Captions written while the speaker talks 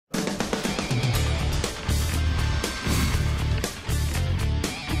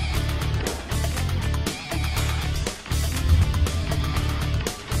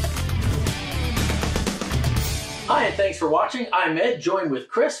and thanks for watching. I'm Ed, joined with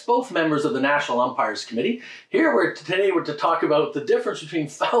Chris, both members of the National Umpires Committee. Today we're to talk about the difference between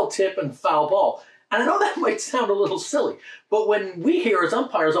foul tip and foul ball. And I know that might sound a little silly, but when we hear as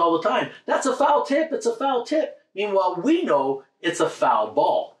umpires all the time, that's a foul tip, it's a foul tip. Meanwhile, we know it's a foul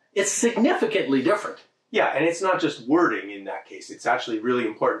ball. It's significantly different. Yeah, and it's not just wording in that case. It's actually really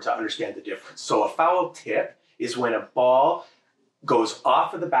important to understand the difference. So a foul tip is when a ball goes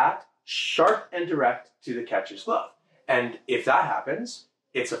off of the bat, sharp and direct to the catcher's glove. And if that happens,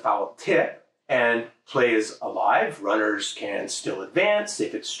 it's a foul tip and play is alive. Runners can still advance.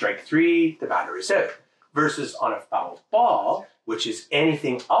 If it's strike three, the batter is out. Versus on a foul ball, which is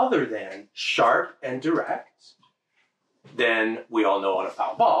anything other than sharp and direct, then we all know on a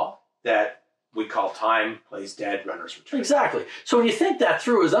foul ball that we call time, plays dead, runners return. Exactly. So when you think that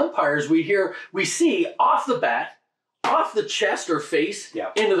through as umpires, we see off the bat, off the chest or face,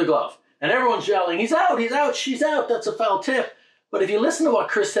 into the glove. And everyone's yelling, he's out, she's out, that's a foul tip. But if you listen to what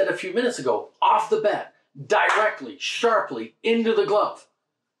Chris said a few minutes ago, off the bat, directly, sharply, into the glove.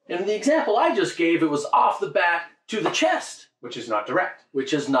 In the example I just gave, it was off the bat to the chest. Which is not direct.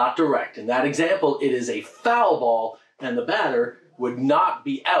 Which is not direct. In that example, it is a foul ball, and the batter would not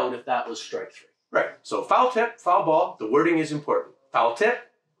be out if that was strike three. Right. So foul tip, foul ball, the wording is important. Foul tip,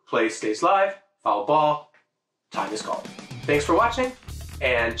 play stays live. Foul ball, time is called. Thanks for watching,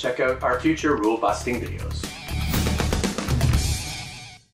 and check out our future rule busting videos.